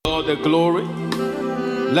all the glory.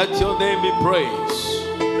 Let your name be praised.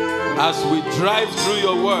 As we drive through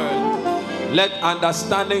your word, let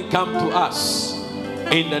understanding come to us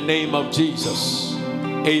in the name of Jesus.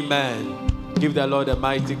 Amen. Give the Lord a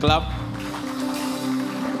mighty clap.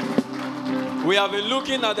 We have been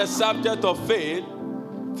looking at the subject of faith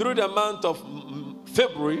through the month of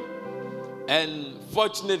February, and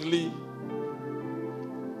fortunately,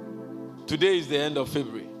 today is the end of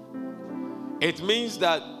February. It means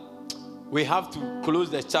that we have to close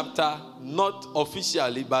the chapter, not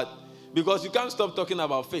officially, but because you can't stop talking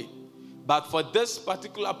about faith. But for this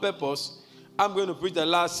particular purpose, I'm going to preach the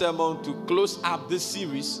last sermon to close up this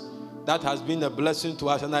series that has been a blessing to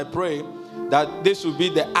us. And I pray that this will be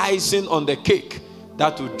the icing on the cake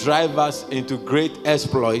that will drive us into great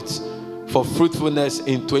exploits for fruitfulness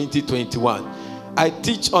in 2021. I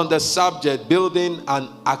teach on the subject, building an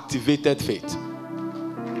activated faith.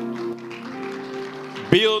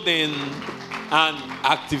 Building an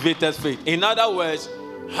activated faith. In other words,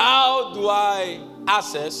 how do I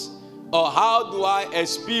access, or how do I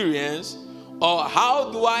experience, or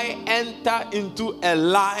how do I enter into a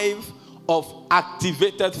life of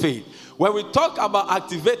activated faith? When we talk about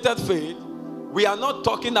activated faith, we are not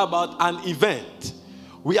talking about an event.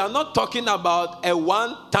 We are not talking about a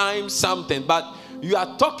one-time something, but you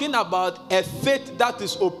are talking about a faith that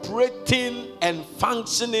is operating and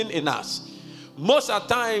functioning in us. Most of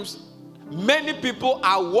the times, many people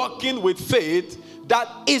are walking with faith that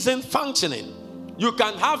isn't functioning. You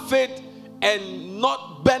can have faith and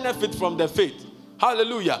not benefit from the faith.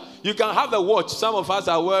 Hallelujah. You can have a watch. Some of us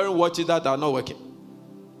are wearing watches that are not working.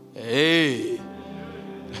 Hey.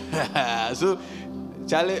 So,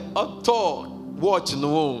 Charlie, watch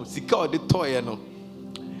no, the toy no.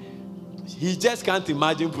 He just can't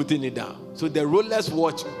imagine putting it down. So the Rolex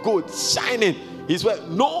watch, gold, shining. He's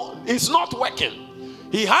no, it's not working.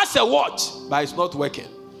 He has a watch, but it's not working.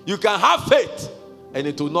 You can have faith, and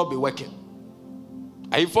it will not be working.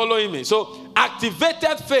 Are you following me? So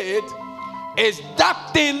activated faith is that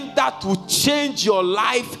thing that will change your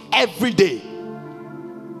life every day.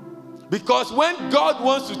 Because when God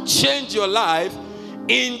wants to change your life,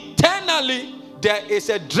 internally there is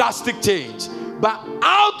a drastic change. But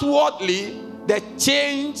outwardly, the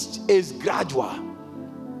change is gradual.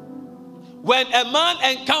 When a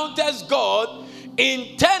man encounters God,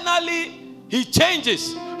 internally he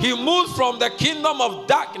changes. He moves from the kingdom of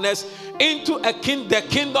darkness into the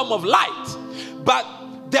kingdom of light. But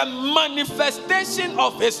the manifestation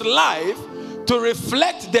of his life to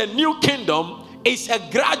reflect the new kingdom is a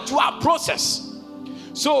gradual process.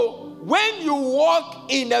 So when you walk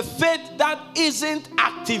in a faith that isn't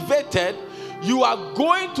activated, you are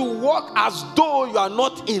going to walk as though you are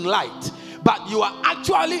not in light, but you are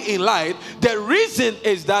actually in light. The reason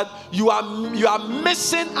is that you are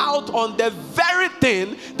missing out on the very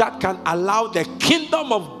thing that can allow the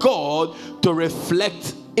kingdom of God to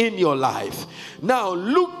reflect in your life. Now,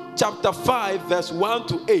 Luke chapter 5, verse 1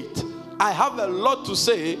 to 8. I have a lot to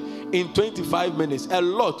say in 25 minutes, a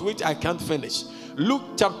lot which I can't finish. Luke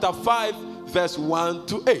chapter 5, verse 1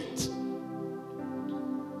 to 8.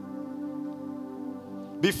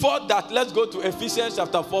 Before that, let's go to Ephesians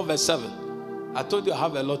chapter 4, verse 7. I told you I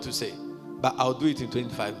have a lot to say, but I'll do it in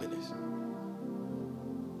 25 minutes.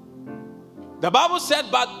 The Bible said,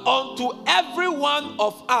 but unto every one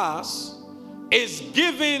of us is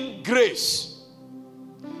given grace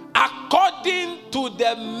according to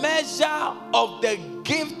the measure of the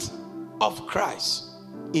gift of Christ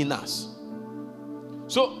in us.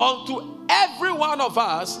 So unto every one of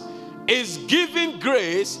us is given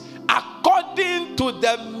grace according to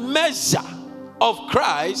the measure of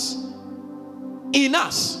Christ in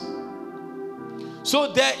us.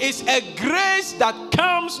 So there is a grace that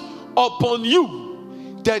comes upon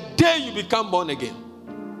you the day you become born again.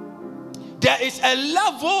 There is a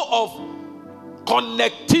level of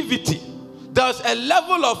connectivity. There's a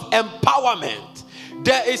level of empowerment.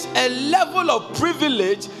 There is a level of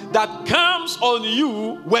privilege that comes on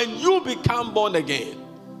you when you become born again.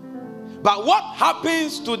 But what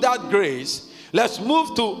happens to that grace? Let's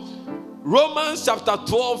move to Romans chapter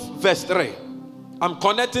 12, verse 3. I'm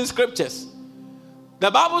connecting scriptures.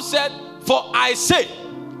 The Bible said, for I say,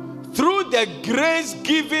 through the grace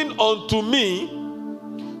given unto me,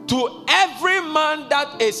 to every man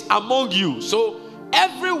that is among you. So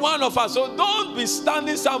every one of us. So don't be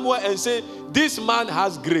standing somewhere and say, this man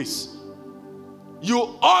has grace.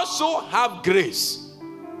 You also have grace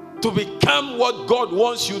to become what God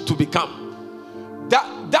wants you to become.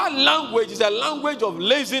 That language is a language of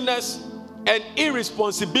laziness and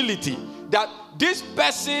irresponsibility. That this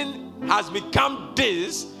person has become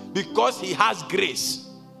this because he has grace.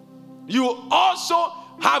 You also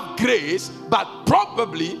have grace, but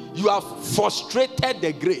probably you have frustrated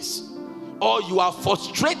the grace, or you are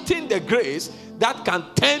frustrating the grace that can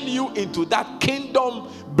turn you into that kingdom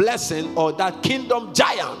blessing or that kingdom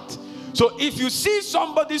giant. So if you see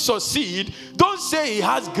somebody succeed, don't say he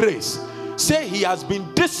has grace. Say he has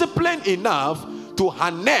been disciplined enough to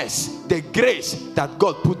harness the grace that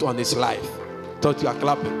God put on his life. Thought you are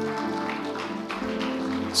clapping.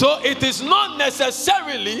 So it is not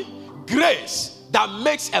necessarily grace that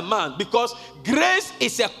makes a man, because grace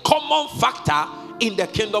is a common factor in the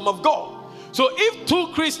kingdom of God. So if two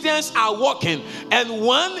Christians are walking and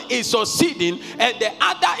one is succeeding and the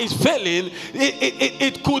other is failing,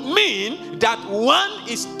 it could mean that one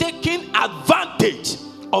is taking advantage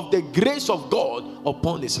of the grace of God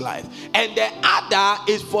upon his life, and the other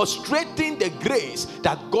is frustrating the grace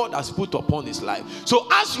that God has put upon his life. So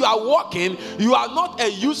as you are walking, you are not a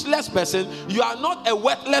useless person, you are not a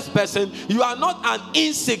worthless person, you are not an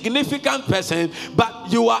insignificant person, but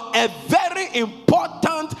you are a very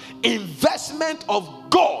important investment of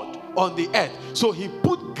God on the earth. So he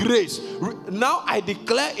put grace. Now I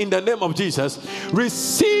declare in the name of Jesus,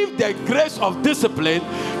 receive the grace of discipline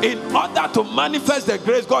in order to manifest the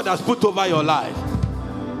grace God has put over your life.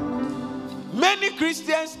 Many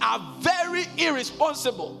Christians are very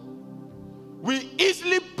irresponsible. We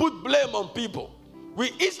easily put blame on people.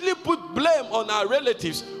 We easily put blame on our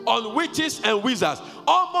relatives, on witches and wizards.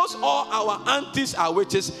 Almost all our aunties are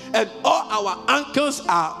witches and all our uncles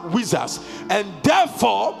are wizards. And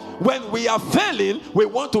therefore, when we are failing, we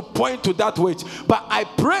want to point to that witch. But I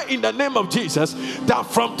pray in the name of Jesus that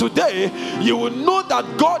from today, you will know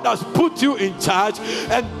that God has put you in charge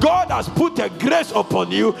and God has put a grace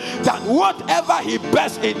upon you, that whatever he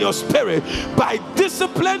bears in your spirit, by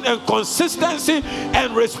discipline and consistency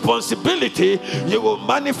and responsibility, you will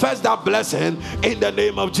manifest that blessing in the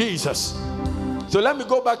name of Jesus. So let me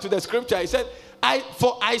go back to the scripture. He said,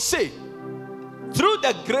 I say, through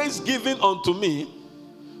the grace given unto me,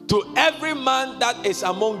 to every man that is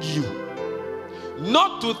among you,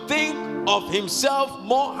 not to think of himself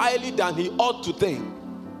more highly than he ought to think,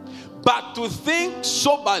 but to think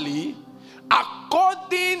soberly,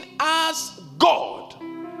 according as God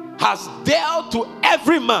has dealt to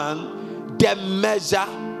every man the measure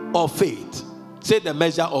of faith. Say the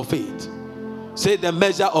measure of faith. Say the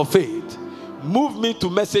measure of faith. Move me to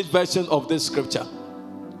Message version of this scripture.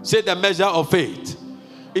 Say the measure of faith.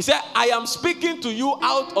 He said, I am speaking to you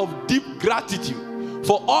out of deep gratitude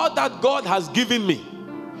for all that God has given me,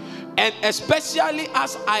 and especially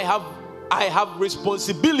as I have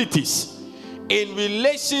responsibilities in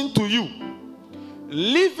relation to you.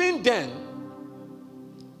 Living then,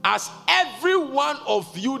 as every one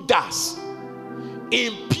of you does,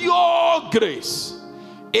 in pure grace.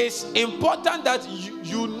 It's important that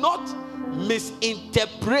you not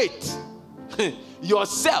misinterpret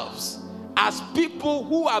yourselves as people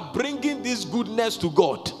who are bringing this goodness to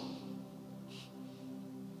God.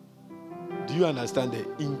 Do you understand the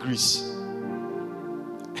increase?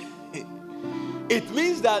 It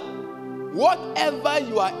means that whatever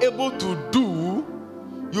you are able to do,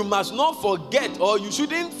 you must not forget, or you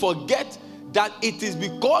shouldn't forget, that it is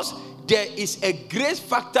because there is a grace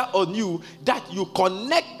factor on you that you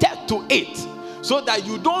connected to it, so that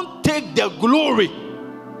you don't take the glory.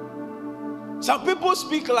 Some people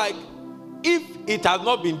speak like if it had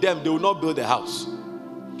not been them, they will not build a house.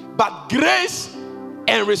 But grace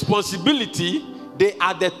and responsibility, they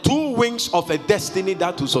are the two wings of a destiny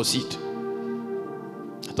that will succeed.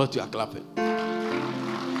 I thought you were clapping.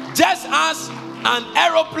 Just as an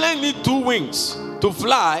aeroplane needs two wings to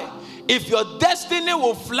fly, if your destiny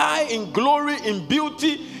will fly in glory, in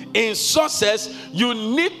beauty, in success, you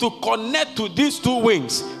need to connect to these two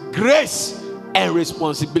wings, grace and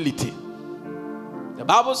responsibility. The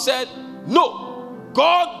Bible said, no,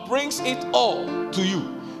 God brings it all to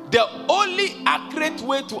you. The only accurate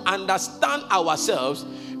way to understand ourselves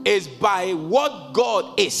is by what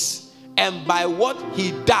God is and by what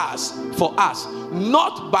he does for us,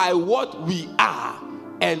 not by what we are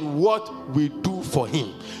and what we do for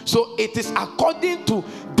him. So it is according to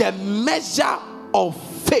the measure of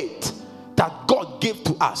faith that God gave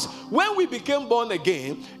to us. When we became born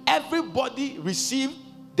again, everybody received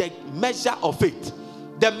the measure of faith.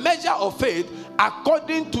 The measure of faith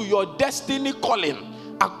according to your destiny calling,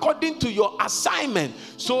 according to your assignment.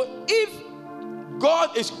 So if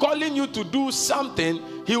God is calling you to do something,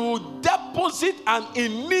 he will deposit an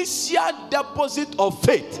initial deposit of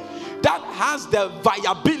faith that has the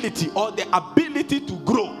viability or the ability to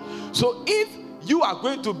grow. So if you are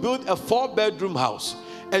going to build a 4-bedroom house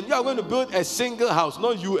and you are going to build a single house,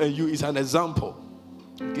 not you and you, is an example.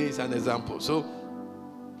 Okay, it's an example. So,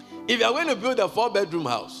 if you are going to build a 4-bedroom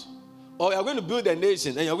house, or you are going to build a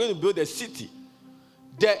nation, and you are going to build a city,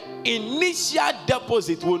 the initial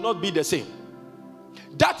deposit will not be the same.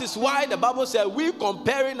 That is why the Bible says we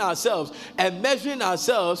comparing ourselves and measuring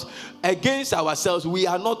ourselves against ourselves, we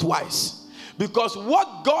are not wise. Because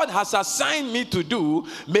what God has assigned me to do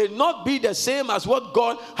may not be the same as what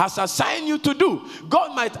God has assigned you to do.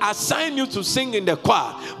 God might assign you to sing in the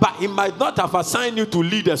choir, but He might not have assigned you to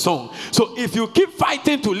lead a song. So if you keep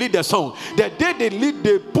fighting to lead a song, the day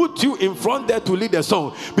they put you in front there to lead a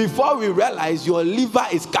song, before we realize your liver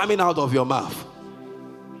is coming out of your mouth.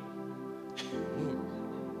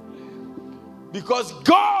 Because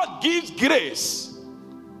God gives grace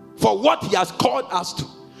for what He has called us to.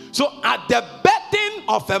 So at the birthing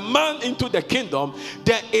of a man into the kingdom,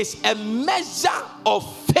 there is a measure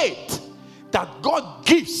of faith that God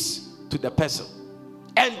gives to the person.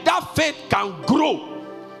 And that faith can grow.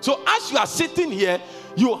 So as you are sitting here,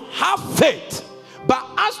 you have faith. But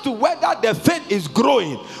as to whether the faith is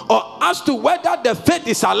growing, or as to whether the faith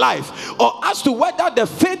is alive, or as to whether the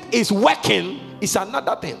faith is working, is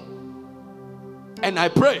another thing. And I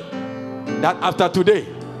pray that after today,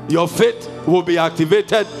 your faith will be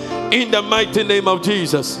activated in the mighty name of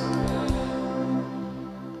Jesus. 1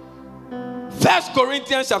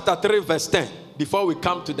 Corinthians chapter 3 verse 10. Before we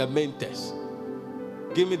come to the main text,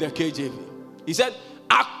 give me the KJV. He said,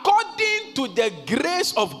 according to the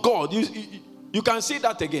grace of God, you can see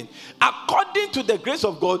that again. According to the grace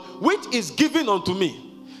of God, which is given unto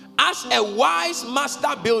me, as a wise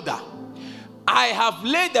master builder, I have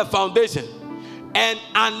laid the foundation, and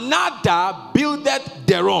another buildeth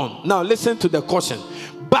thereon. Now listen to the caution.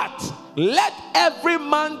 But let every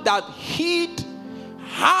man that heed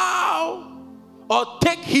how, or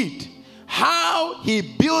take heed how he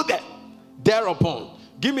buildeth thereupon.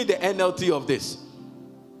 Give me the NLT of this.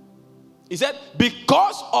 He said,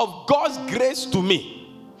 because of God's grace to me,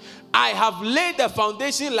 I have laid the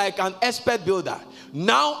foundation like an expert builder.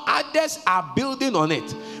 Now others are building on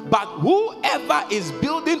it. But whoever is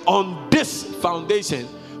building on this foundation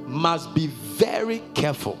must be very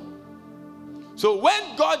careful. So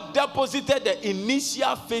when God deposited the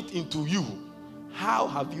initial faith into you, how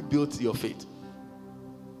have you built your faith?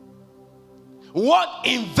 What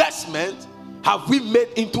investment have we made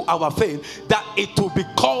into our faith that it will be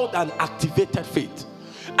called an activated faith?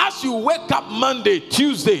 As you wake up Monday,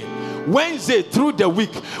 Tuesday, Wednesday through the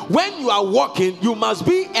week, when you are walking, you must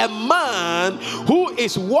be a man who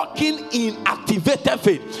is walking in activated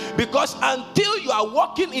faith. Because until you are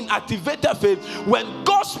walking in activated faith, when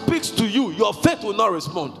God speaks to you, your faith will not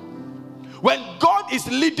respond. When God is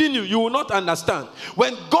leading you, you will not understand.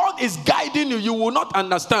 When God is guiding you, you will not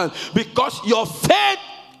understand, because your faith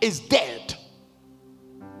is dead.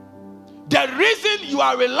 The reason you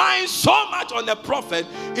are relying so much on the prophet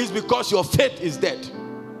is because your faith is dead.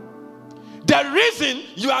 The reason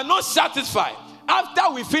you are not satisfied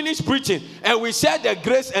after we finish preaching and we share the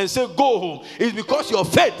grace and say go home is because your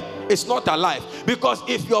faith is not alive. Because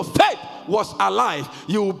if your faith was alive,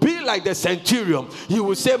 you will be like the centurion. You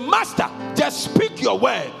will say, Master, just speak your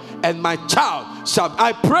word and my child shall.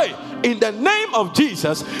 I pray in the name of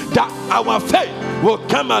Jesus that our faith will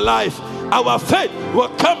come alive. Our faith will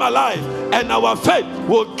come alive, and our faith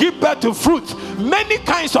will give birth to fruit, many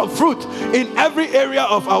kinds of fruit in every area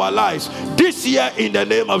of our lives this year in the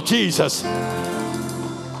name of Jesus.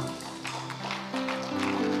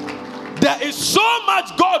 There is so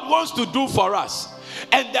much God wants to do for us,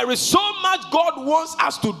 and there is so much God wants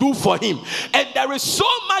us to do for Him, and there is so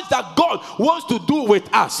much that God wants to do with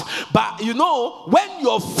us. But you know, when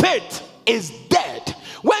your faith is dead,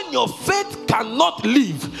 when your faith cannot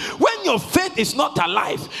live, when your faith is not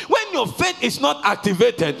alive, when your faith is not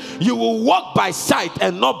activated, you will walk by sight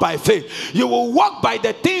and not by faith. You will walk by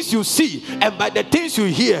the things you see and by the things you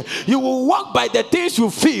hear. You will walk by the things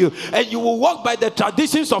you feel, and you will walk by the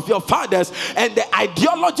traditions of your fathers and the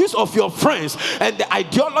ideologies of your friends and the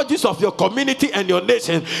ideologies of your community and your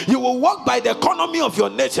nation. You will walk by the economy of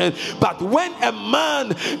your nation. But when a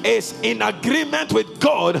man is in agreement with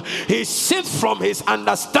God, he shifts from his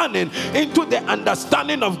understanding into the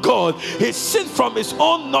understanding of God. He shifts from his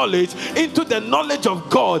own knowledge into the knowledge of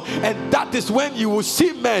God. And that is when you will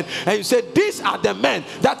see men and you say, these are the men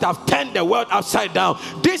that have turned the world upside down.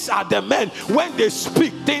 These are the men, when they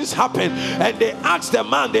speak, things happen. And they ask the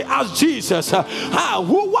man, they ask Jesus,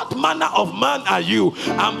 what manner of man are you?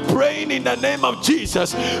 I'm praying in the name of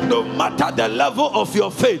Jesus, no matter the level of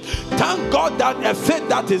your faith, thank God that a faith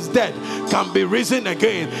that is dead can be risen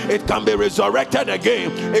again. It can be resurrected again.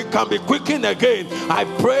 It can be quickened again. I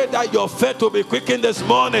pray that your faith will be quickened this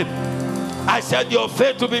morning. I said your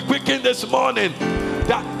faith to be quickened this morning.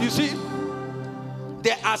 That you see,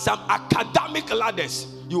 there are some academic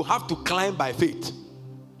ladders you have to climb by faith.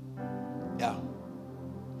 Yeah.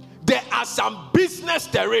 There are some business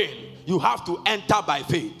terrain you have to enter by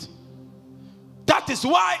faith. That is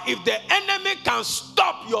why if the enemy can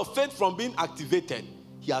stop your faith from being activated,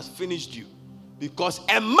 he has finished you. Because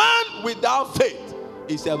a man without faith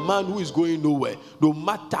is a man who is going nowhere, no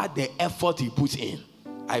matter the effort he puts in.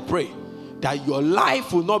 I pray that your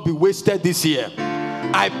life will not be wasted this year.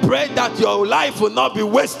 I pray that your life will not be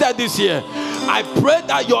wasted this year. I pray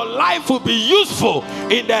that your life will be useful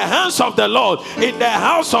in the hands of the Lord, in the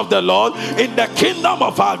house of the Lord, in the kingdom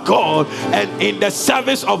of our God, and in the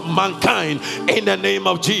service of mankind, in the name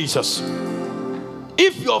of Jesus.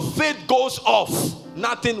 If your faith goes off,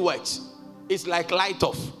 nothing works. It's like light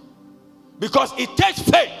off. Because it takes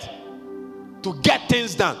faith to get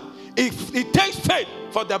things done. It takes faith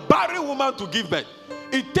for the barren woman to give birth.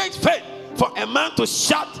 It takes faith for a man to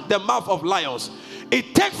shut the mouth of lions.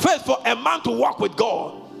 It takes faith for a man to walk with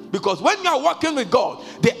God. Because when you are walking with God,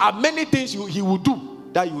 there are many things he will do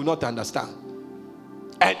that you will not understand.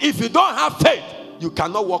 And if you don't have faith, you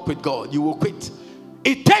cannot walk with God. You will quit.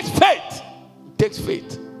 It takes faith. It takes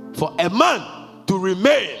faith for a man to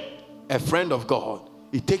remain a friend of God.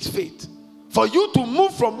 It takes faith. For you to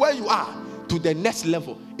move from where you are to the next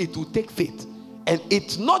level, it will take faith. And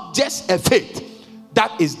it's not just a faith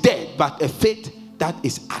that is dead, but a faith that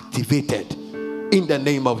is activated in the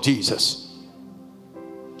name of Jesus.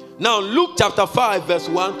 Now, Luke chapter 5, verse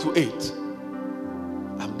 1 to 8.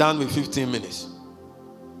 I'm done with 15 minutes.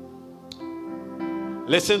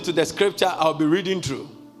 Listen to the scripture I'll be reading through.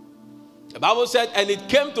 The Bible said, and it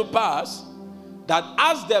came to pass that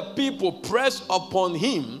as the people pressed upon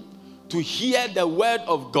him to hear the word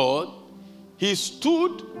of God, he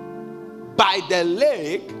stood by the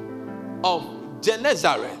lake of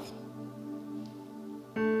Gennesaret.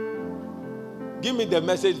 Give me the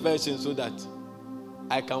Message version so that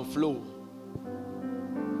I can flow.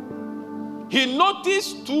 He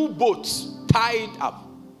noticed 2 boats tied up.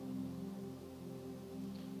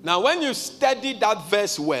 Now, when you study that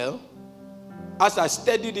verse well, as I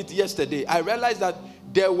studied it yesterday, I realized that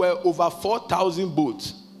there were over 4,000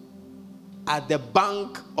 boats at the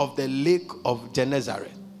bank of the lake of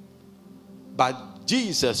Gennesaret. But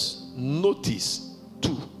Jesus noticed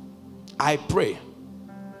 2. I pray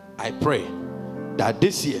that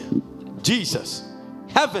this year, Jesus,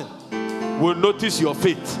 heaven will notice your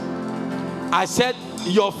faith. I said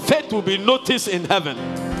your faith will be noticed in heaven.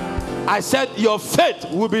 I said your faith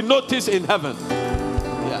will be noticed in heaven.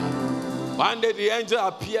 Yeah. One day the angel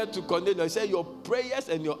appeared to Cornelius. He said, your prayers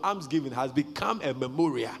and your almsgiving has become a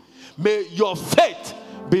memorial. May your faith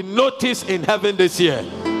be noticed in heaven this year.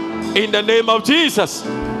 In the name of Jesus.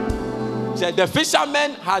 He said the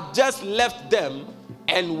fishermen had just left them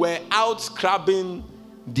and were out scrubbing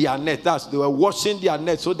their net. They were washing their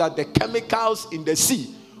net so that the chemicals in the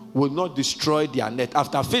sea will not destroy their net.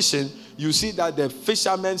 After fishing, you see that the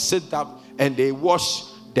fishermen sit up and they wash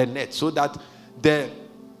the net so that the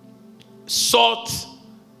salt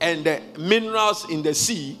and the minerals in the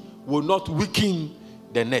sea will not weaken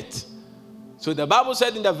the net. So the Bible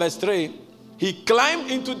said in the verse 3, he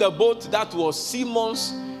climbed into the boat that was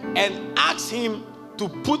Simon's and asked him to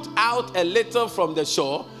put out a little from the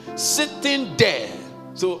shore, sitting there.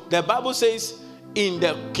 So the Bible says in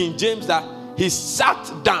the King James that he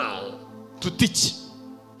sat down to teach.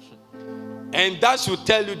 And that should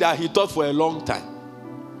tell you that he taught for a long time.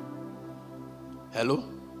 Hello?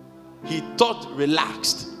 He taught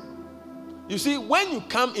relaxed. You see, when you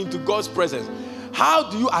come into God's presence,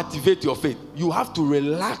 how do you activate your faith? You have to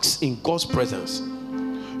relax in God's presence.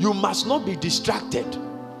 You must not be distracted.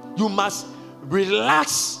 You must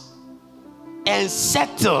relax and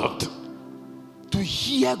settled to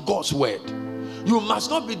hear God's word. You must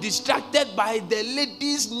not be distracted by the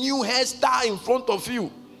lady's new hairstyle in front of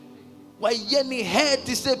you. Why any head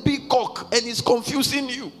is a peacock and it's confusing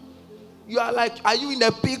you. You are like, are you in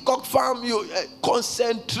a peacock farm? You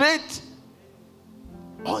concentrate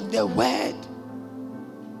on the word.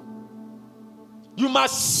 You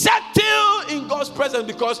must settle in God's presence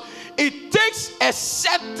because it takes a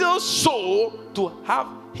settled soul to have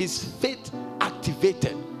his faith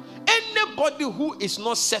activated. Anybody who is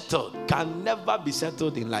not settled can never be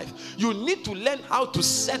settled in life. You need to learn how to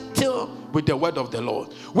settle with the word of the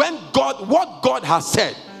Lord. When what God has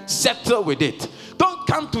said, settle with it. Don't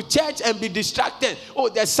come to church and be distracted. Oh,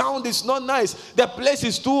 the sound is not nice. The place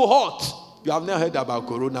is too hot. You have never heard about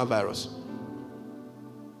coronavirus.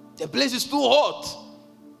 The place is too hot.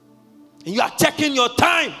 And you are checking your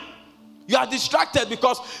time. You are distracted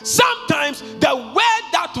because sometimes the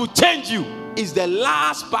word that will change you is the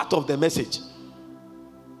last part of the message.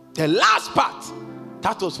 The last part.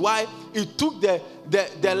 That was why it took the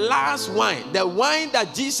last wine, the wine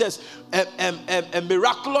that Jesus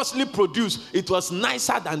miraculously produced. It was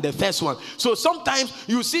nicer than the first one. So sometimes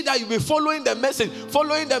you see that you'll be following the message,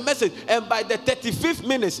 and by the 35th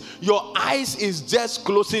minute, your eyes is just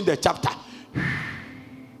closing the chapter.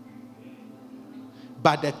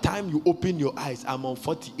 By the time you open your eyes, I'm on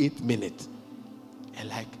 48 minutes. And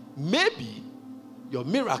like, maybe your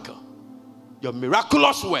miraculous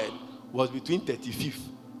word was between 35th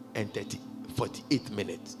and 48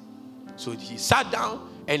 minutes. So he sat down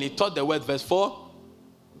and he taught the word. Verse 4.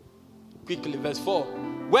 Quickly, verse 4.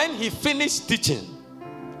 When he finished teaching,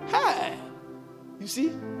 hey, you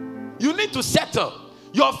see, you need to settle.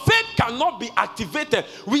 Your faith cannot be activated.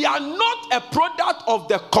 We are not a product of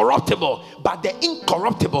the corruptible, but the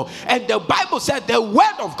incorruptible. And the Bible said the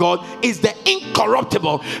word of God is the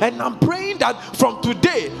incorruptible. And I'm praying that from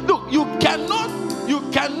today, look, your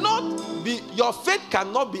faith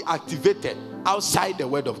cannot be activated outside the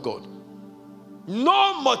word of God.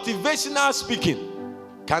 No motivational speaking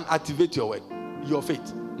can activate your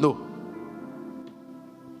faith. No.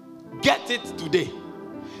 Get it today.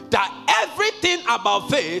 That everything about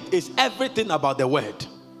faith is everything about the word.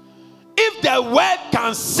 If the word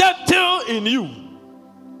can settle in you,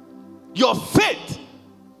 your faith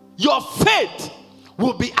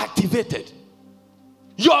will be activated.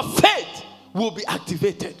 Your faith will be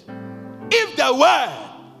activated. If the word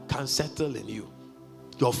can settle in you,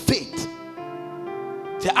 your faith.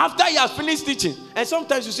 So after he has finished teaching, and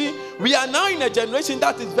sometimes you see, we are now in a generation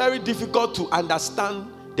that is very difficult to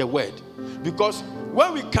understand the word. Because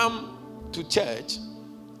when we come to church,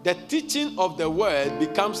 the teaching of the word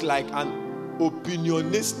becomes like an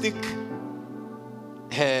opinionistic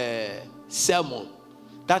sermon.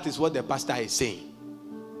 That is what the pastor is saying.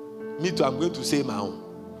 Me too, I'm going to say my own.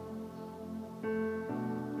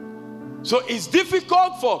 So it's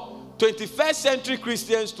difficult for 21st century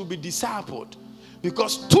Christians to be discipled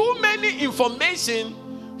because too many information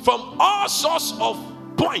from all sorts of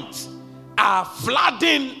points are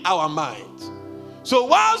flooding our minds. So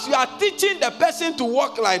whilst you are teaching the person to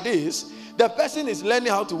walk like this, the person is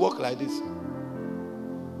learning how to walk like this.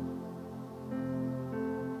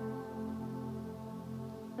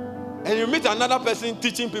 And you meet another person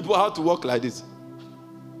teaching people how to walk like this.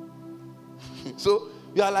 So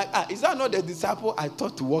you are like, is that not the disciple I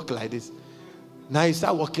taught to walk like this? Now you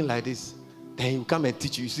start walking like this. Then you come and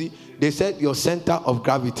teach you. You see, they said your center of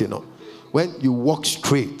gravity, no? When you walk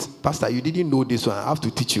straight, Pastor, you didn't know this one. I have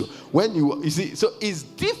to teach you. When you see, so it's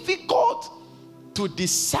difficult to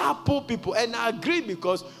disciple people, and I agree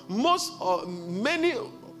because many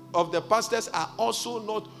of the pastors are also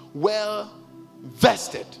not well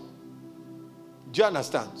vested. Do you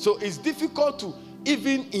understand? So it's difficult to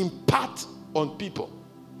even impart on people.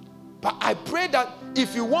 But I pray that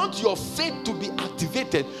if you want your faith to be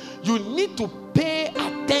activated, you need to pay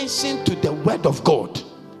attention to the word of God.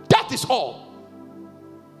 That is all.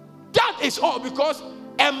 That is all, because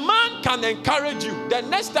a man can encourage you. The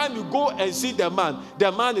next time you go and see the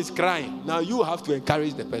man is crying. Now you have to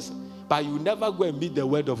encourage the person. But you never go and meet the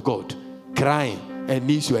word of God crying and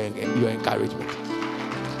needs your encouragement.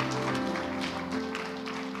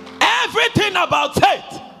 Everything about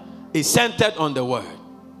faith is centered on the word.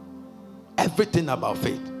 Everything about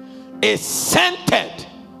faith is centered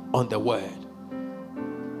on the word.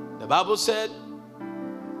 The Bible said,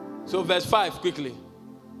 so verse 5 quickly.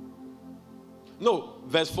 No,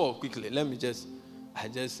 verse 4 quickly. Let me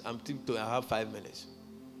I'm tiptoeing. I have 5 minutes.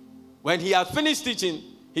 When he had finished teaching,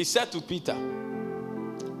 he said to Peter,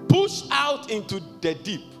 push out into the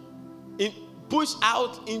deep. Push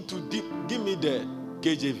out into deep. Give me the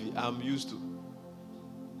KJV I'm used to.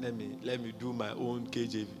 Let me do my own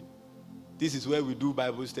KJV. This is where we do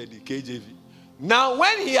Bible study, KJV. Now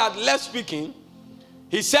when he had left speaking,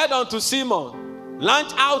 he said unto Simon,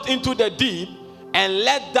 launch out into the deep and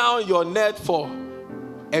let down your net for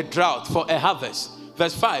a drought, for a harvest.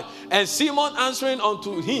 Verse 5. And Simon answering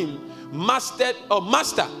unto him, Master,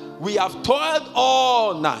 we have toiled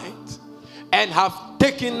all night and have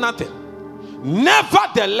taken nothing.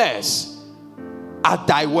 Nevertheless, at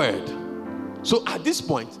thy word. So at this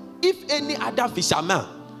point, if any other fisherman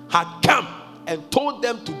had come and told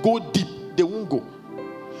them to go deep, they won't go.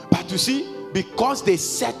 But you see, because they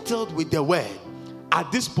settled with the word,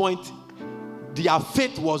 at this point, their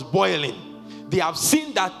faith was boiling. They have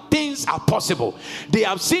seen that things are possible. They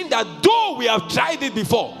have seen that though we have tried it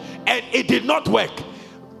before and it did not work,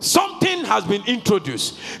 Something has been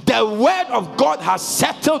introduced. The word of God has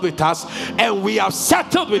settled with us, and we have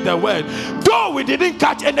settled with the word. Though we didn't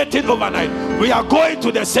catch anything overnight, we are going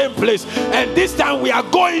to the same place, and this time we are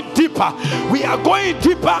going deeper. We are going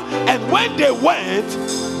deeper, and when they went,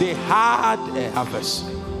 they had a harvest.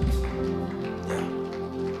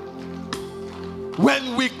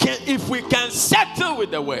 When we can, if we can settle with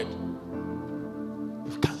the word,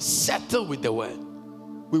 if we can settle with the word,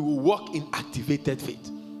 we will walk in activated faith.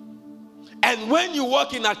 And when you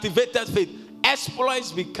walk in activated faith,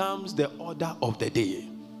 exploits becomes the order of the day.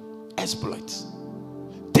 Exploits.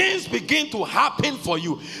 Things begin to happen for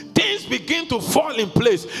you. Things begin to fall in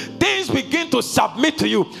place. Things begin to submit to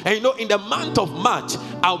you. And you know, in the month of March,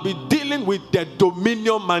 I'll be dealing with the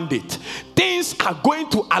dominion mandate. Things are going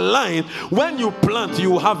to align. When you plant,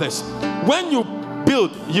 you will harvest. When you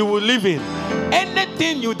build, you will live in.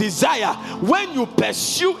 Anything you desire, when you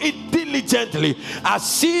pursue it diligently, I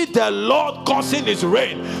see the Lord causing his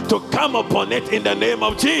rain to come upon it in the name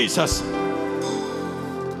of Jesus.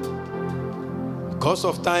 Because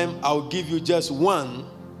of time, I'll give you just one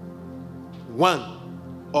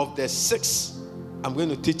of the 6 I'm going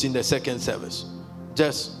to teach in the second service.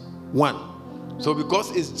 Just one. So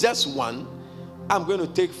because it's just one, I'm going to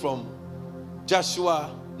take from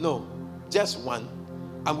Joshua. No, just one.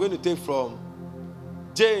 I'm going to take from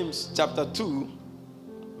James chapter 2,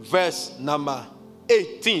 verse number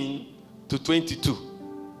 18 to 22.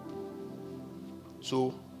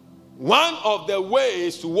 So, one of the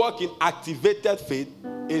ways to walk in activated faith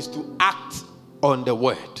is to act on the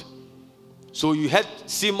word. So you heard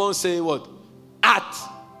Simon say what? At,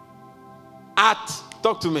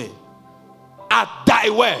 talk to me. At thy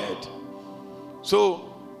word.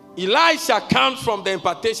 So Elisha comes from the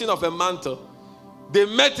impartation of a mantle. They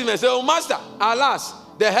met him and said, "Oh master, alas,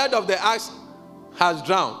 the head of the axe has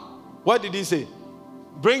drowned." What did he say?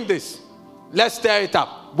 "Bring this. Let's stir it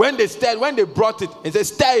up." When they brought it, he said,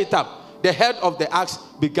 "Stir it up." The head of the axe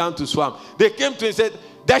began to swim. They came to him and said,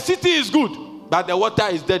 "The city is good, but the water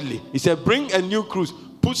is deadly." He said, "Bring a new cruse,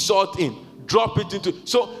 put salt in, drop it into."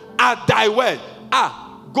 So at thy word,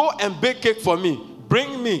 go and bake cake for me.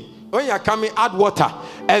 Bring me. When you are coming, add water.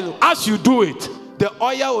 And as you do it, the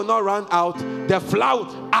oil will not run out. The flour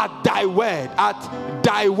at thy word, at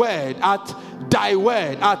thy word, at thy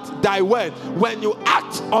word, at thy word. When you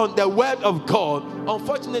act on the word of God,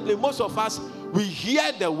 unfortunately, most of us, we hear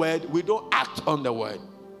the word, we don't act on the word.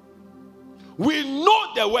 We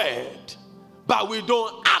know the word, but we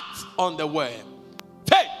don't act on the word.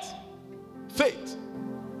 Faith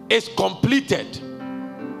is completed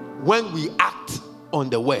when we act on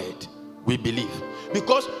the word we believe.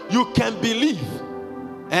 Because you can believe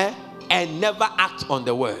and never act on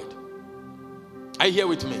the word. Are you here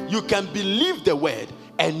with me? You can believe the word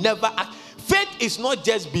and never act. Faith is not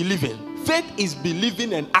just believing. Faith is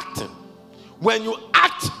believing and acting. When you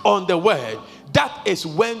act on the word, that is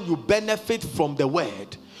when you benefit from the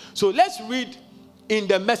word. So let's read in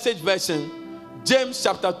the Message version, James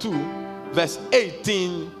chapter 2, verse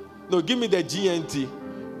 18. No, give me the GNT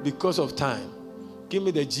because of time. Give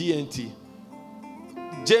me the GNT.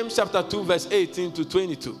 James chapter 2, verse 18 to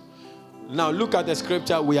 22. Now look at the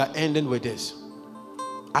scripture. We are ending with this.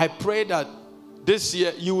 I pray that this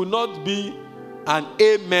year you will not be an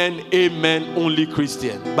amen only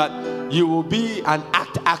Christian, but you will be an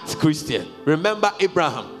act Christian. Remember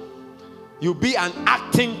Abraham. You be an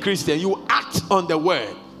acting Christian. You act on the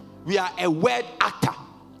word. We are a word actor.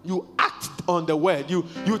 You act on the word. You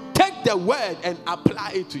take the word and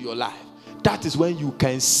apply it to your life. That is when you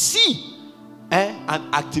can see an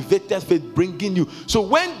activated faith bringing you. So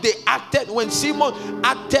when Simon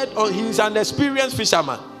acted on, he's an experienced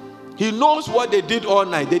fisherman. He knows what they did all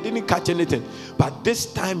night. They didn't catch anything. But this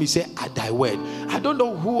time he said, "At thy word." I don't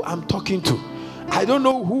know who I'm talking to. I don't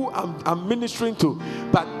know who I'm ministering to.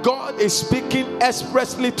 But God is speaking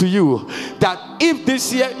expressly to you that if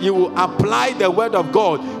this year you will apply the word of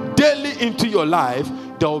God daily into your life,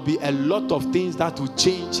 there will be a lot of things that will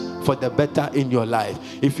change for the better in your life.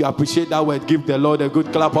 If you appreciate that word, give the Lord a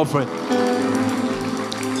good clap offering.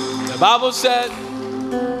 The Bible said,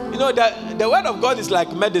 you know, that the word of God is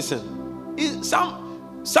like medicine.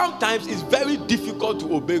 Sometimes it's very difficult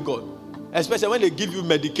to obey God, especially when they give you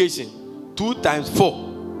medication 2 times 4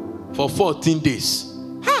 for 14 days.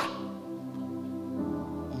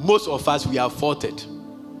 Most of us, we have fought it.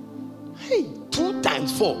 2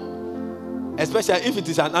 times 4. Especially if it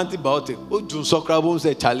is an antibiotic.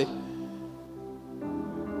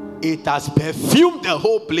 It has perfumed the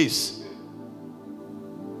whole place.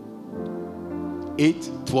 8,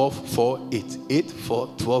 12, 4, 8. 8, 4,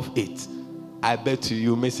 12, 8. I bet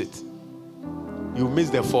you miss it. you miss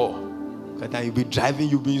the fall. Because then you'll be driving,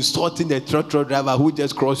 you'll be insulting the truck driver who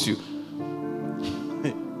just crossed you.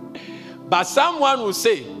 But someone will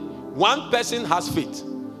say, one person has faith,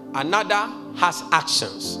 another has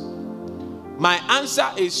actions. My answer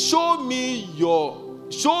is, show me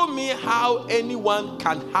how anyone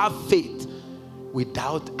can have faith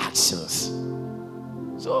without actions.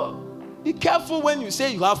 So be careful when you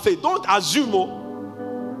say you have faith. Don't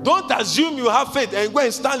assume. Don't assume you have faith and go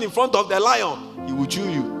and stand in front of the lion. He will chew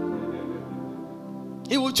you.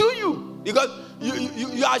 He will chew you because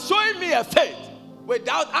you are showing me a faith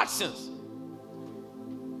without actions.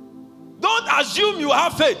 Don't assume you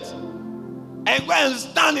have faith and go and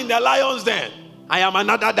stand in the lion's den. I am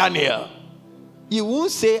another Daniel. He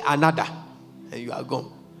won't say another, and you are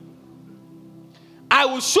gone. I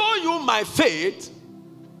will show you my faith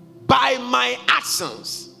by my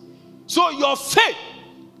actions. So your faith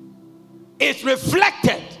is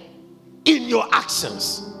reflected in your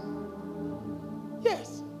actions.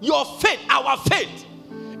 Yes, your faith, our faith,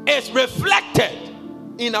 is reflected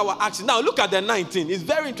in our actions. Now look at the 19. It's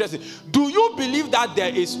very interesting. Do you believe that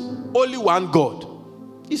there is only one God?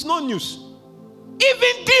 It's no news.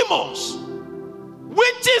 Even demons,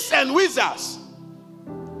 witches and wizards,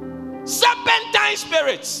 serpentine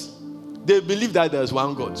spirits, they believe that there's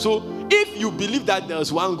one God. So if you believe that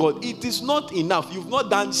there's one God, it is not enough. You've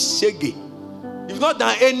not done shege. You've not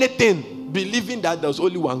done anything believing that there's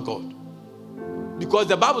only one God. Because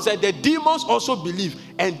the Bible said the demons also believe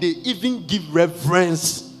and they even give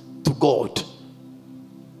reverence to God.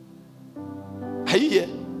 Are you here?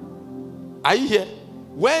 Are you here?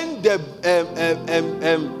 When the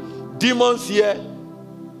demons hear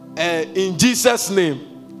in Jesus'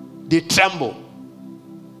 name, they tremble.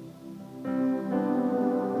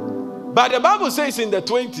 But the Bible says in the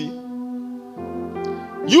 20,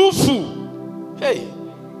 you fool. Hey.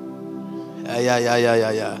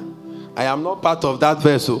 Yeah. I am not part of that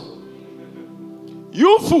verse.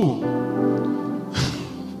 You fool.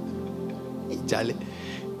 Charlie.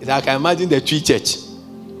 I can imagine the tree church.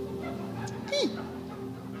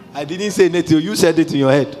 I didn't say anything. You said it in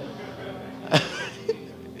your head.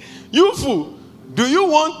 You fool. Do you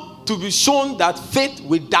want to be shown that faith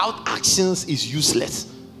without actions is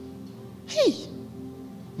useless? Hey.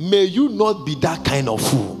 May you not be that kind of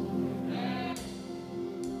fool.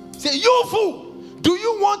 Say, you fool. Do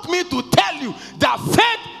you want me to tell you that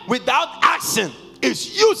faith without action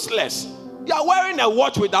is useless? You are wearing a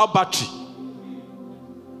watch without battery.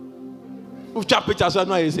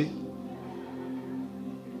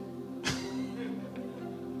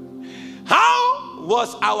 How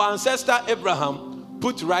was our ancestor Abraham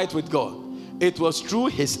put right with God? It was through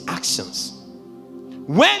his actions.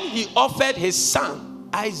 When he offered his son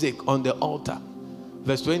Isaac on the altar,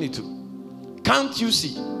 verse 22, can't you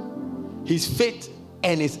see? His faith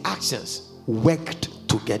and his actions worked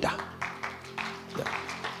together. Yeah.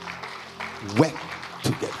 Worked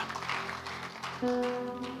together.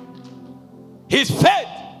 His faith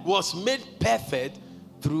was made perfect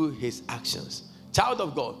through his actions. Child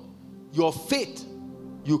of God, your faith,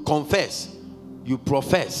 you confess, you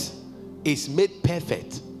profess, is made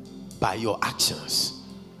perfect by your actions.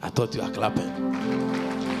 I thought you were clapping.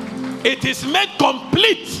 It is made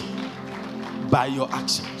complete by your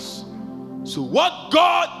actions. So what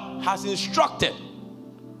God has instructed,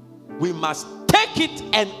 we must take it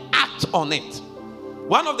and act on it.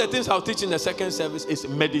 One of the things I'll teach in the second service is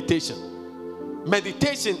meditation.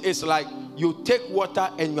 Meditation is like you take water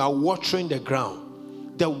and you are watering the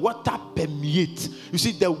ground. The water permeates. You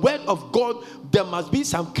see, the word of God, there must be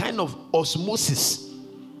some kind of osmosis.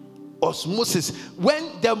 Osmosis.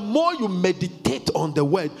 When the more you meditate on the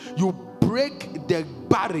word, you break the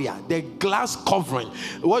barrier, the glass covering,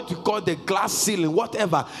 what you call the glass ceiling,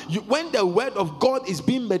 whatever. When the word of God is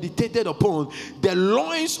being meditated upon, the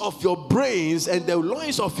loins of your brains and the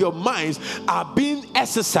loins of your minds are being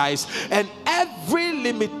exercised, and every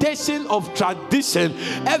limitation of tradition,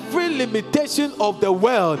 every limitation of the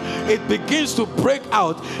world, it begins to break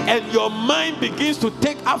out, and your mind begins to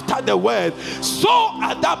take after the word. So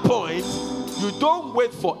at that point, you don't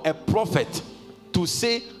wait for a prophet to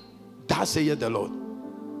say, "Thus saith the Lord,"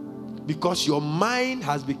 because your mind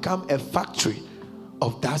has become a factory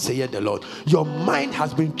of "Thus saith the Lord." Your mind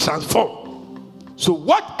has been transformed. So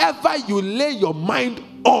whatever you lay your mind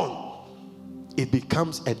on, it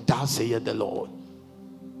becomes a "Thus saith the Lord."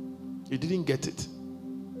 You didn't get it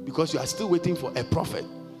because you are still waiting for a prophet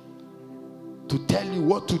to tell you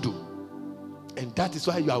what to do, and that is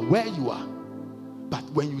why you are where you are. But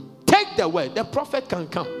when you take the word, the prophet can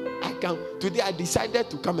come. Today I decided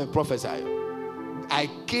to come and prophesy. I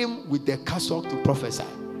came with the cassock to prophesy.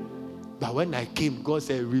 But when I came, God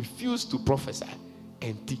said, refuse to prophesy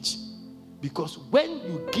and teach. Because when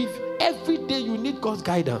you give, every day you need God's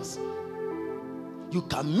guidance. You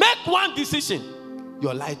can make one decision,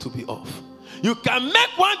 your light will be off. You can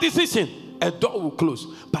make one decision, a door will close.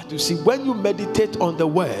 But you see, when you meditate on the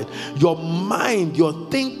word, your mind, your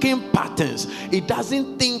thinking patterns, it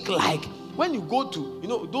doesn't think like when you go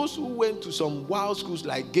to, those who went to some wild schools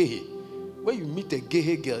like Gehe, when you meet a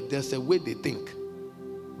Gehe girl, there's a way they think.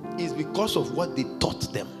 It's because of what they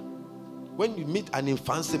taught them. When you meet an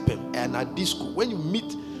Infansipem and a disco, when you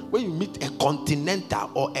meet a Continental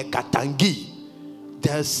or a Katangi,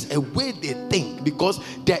 there's a way they think, because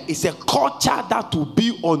there is a culture that will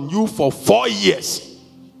be on you for 4 years.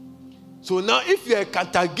 So now if you're a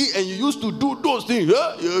Katangi and you used to do those things,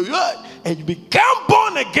 and you become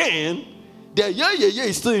born again, the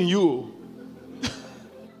is still in you.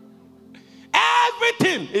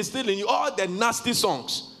 Everything is still in you. All the nasty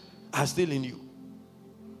songs are still in you.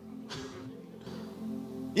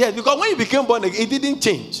 Yes, because when you became born again, it didn't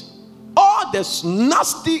change. All this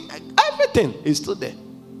nasty, everything is still there.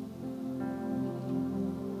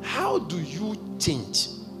 How do you change?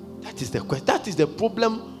 That is the question. That is the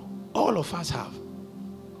problem all of us have.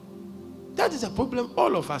 That is the problem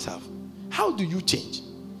all of us have. How do you change?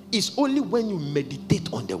 It's only when you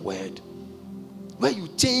meditate on the word. When you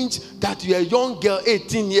change that you're a young girl,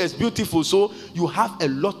 18 years, beautiful, so you have a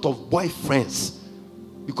lot of boyfriends.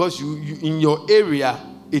 Because you in your area,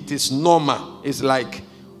 it is normal. It's like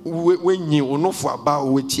when you know for about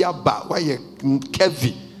why you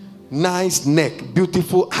heavy, nice neck,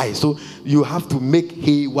 beautiful eyes. So you have to make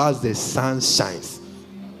hay whilst the sun shines.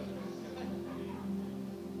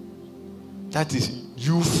 That is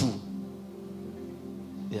youthful.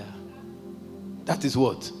 Yeah. That is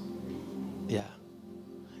what? Yeah.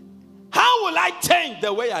 How will I change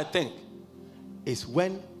the way I think? It's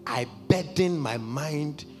when I burden my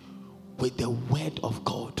mind with the word of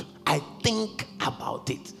God. I think about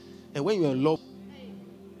it. And when you're in love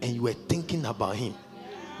and you were thinking about him,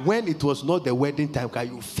 when it was not the wedding time,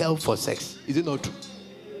 you fell for sex. Is it not true?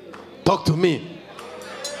 Talk to me.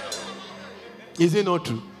 Is it not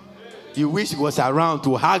true? You wish he was around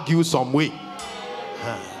to hug you some way.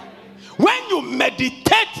 When you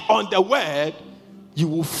meditate on the word, you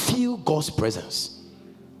will feel God's presence.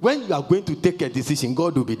 When you are going to take a decision,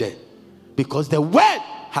 God will be there. Because the word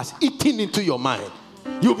has eaten into your mind.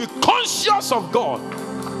 You'll be conscious of God.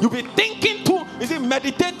 You'll be thinking too. You see,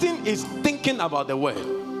 meditating is thinking about the word.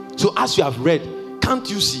 So as you have read, can't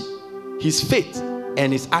you see his faith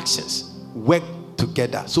and his actions work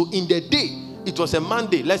together? So in the day, it was a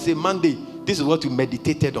Monday. Let's say Monday, this is what you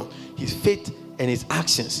meditated on. His faith and his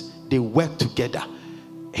actions, they work together.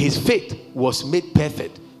 His faith was made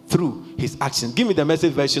perfect through his actions. Give me the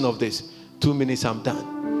Message version of this. 2 minutes, I'm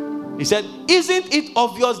done. He said, isn't it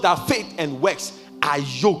obvious that faith and works are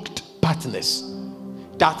yoked partners?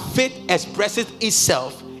 That faith expresses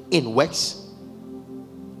itself in works?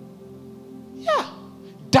 Yeah.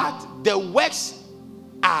 That the works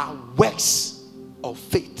are works of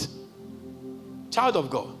faith. Child of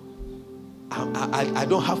God, I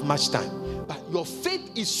don't have much time, but your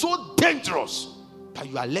faith is so dangerous that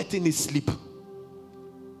you are letting it sleep.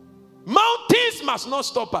 Mountains must not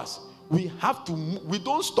stop us. We have to, we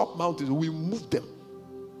don't stop mountains, we move them.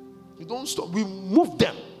 We don't stop, we move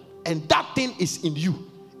them. And that thing is in you.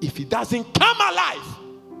 If it doesn't come alive,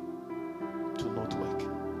 it will not work.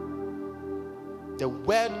 The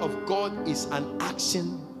word of God is an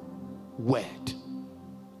action word.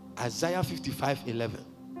 Isaiah 55:11.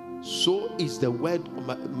 So is the word,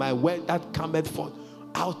 my word that cometh forth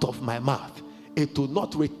out of my mouth. It will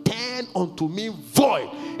not return unto me void.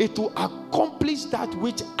 It will accomplish that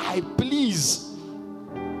which I please.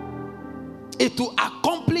 It will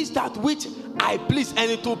accomplish that which I please,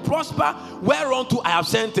 and it will prosper whereunto I have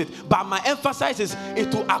sent it. But my emphasis is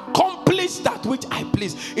it will accomplish that which I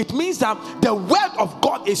please. It means that the word of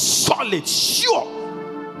God is solid, sure.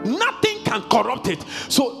 Nothing can corrupt it.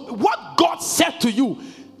 So what God said to you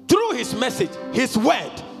through his message, his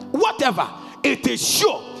word, whatever, it is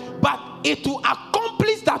sure. But it will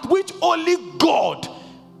accomplish that which only God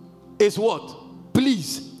is what?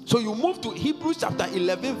 Please. So you move to Hebrews chapter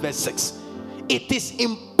 11 verse 6. It is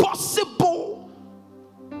impossible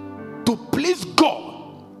to please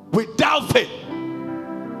God without faith.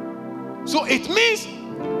 So it means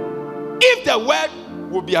if the word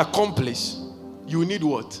will be accomplished, you need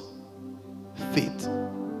what? Faith.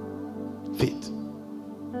 Faith.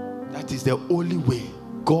 That is the only way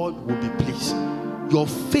God will be pleased. Your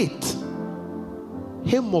faith,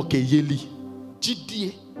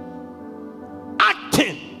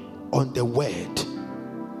 acting on the word.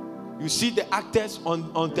 You see the actors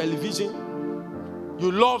on television,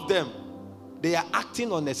 you love them. They are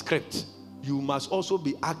acting on a script. You must also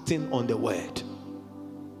be acting on the word.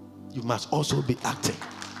 You must also be acting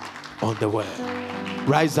on the word.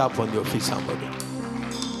 Rise up on your feet, somebody.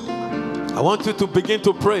 I want you to begin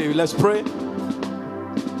to pray. Let's pray.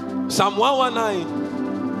 Psalm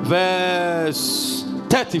 119, verse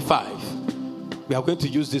 35. We are going to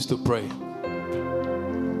use this to pray.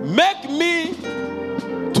 Make me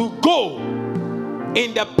to go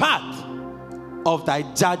in the path of thy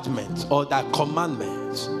judgment or thy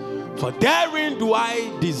commandments, for therein do I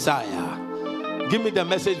desire. Give me the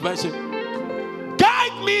Message version.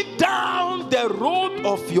 Guide me down the road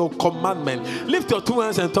of your commandment. Lift your two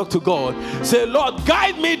hands and talk to God. Say, Lord,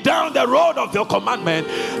 guide me down the road of your commandment.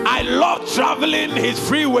 I love traveling his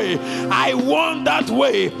freeway. I want that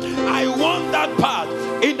way. I want that path.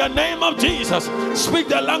 In the name of Jesus, speak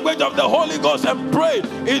the language of the Holy Ghost and pray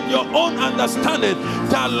in your own understanding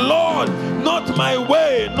that, Lord, not my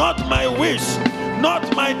way, not my wish,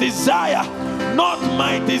 not my desire, not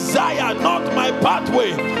my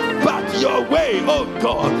pathway, but your way, oh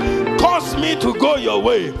God. Cause me to go your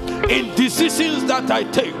way in decisions that I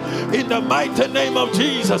take. In the mighty name of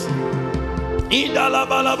Jesus.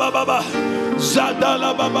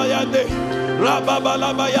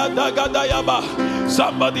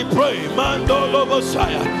 Somebody pray.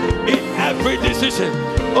 In every decision,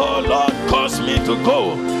 oh Lord, cause me to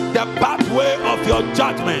go the pathway of your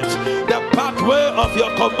judgment, the pathway of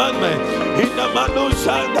your commandment. In the Manu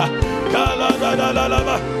Sanda, Kala da da da la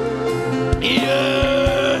ba,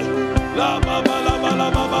 yeah, la ba ba la ba la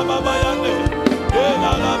ba ba ba ba yande,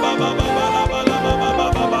 la la ba ba ba ba la ba la ba ba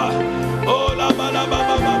ba ba, oh la ba la ba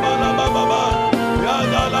ba ba ba la ba ba ba, ya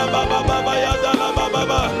da la ba ba ba ba ya da la ba ba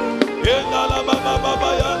ba, ya da la ba ba ba ba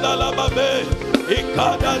ya da la ba be,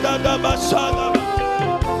 ikada da da ba sada.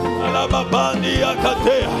 Alababani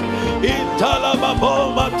akatea,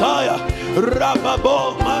 Italababo mataya,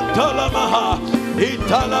 Rababo mantalamaha,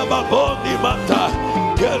 Italababo ni mata,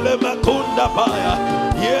 Kelemakunda paya,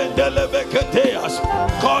 Yendelebeketeas.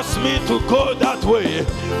 Cause me to go that way,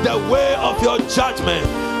 the way of your judgment,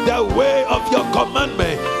 the way of your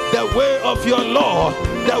commandment, the way of your law,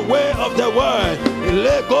 the way of the word.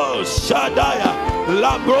 Lego Shadaya,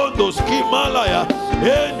 Labrondos Kimalaya,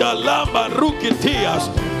 and the Lamba Rukitias.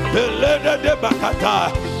 Belede de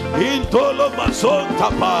Bakata, Intolo Mason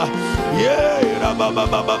Tapa, Yera Baba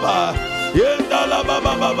Baba, Yendala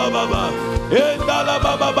Baba Baba, Yendala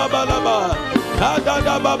Baba Baba,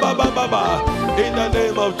 Nadada Baba Baba, in the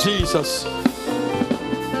name of Jesus.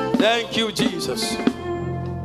 Thank you, Jesus.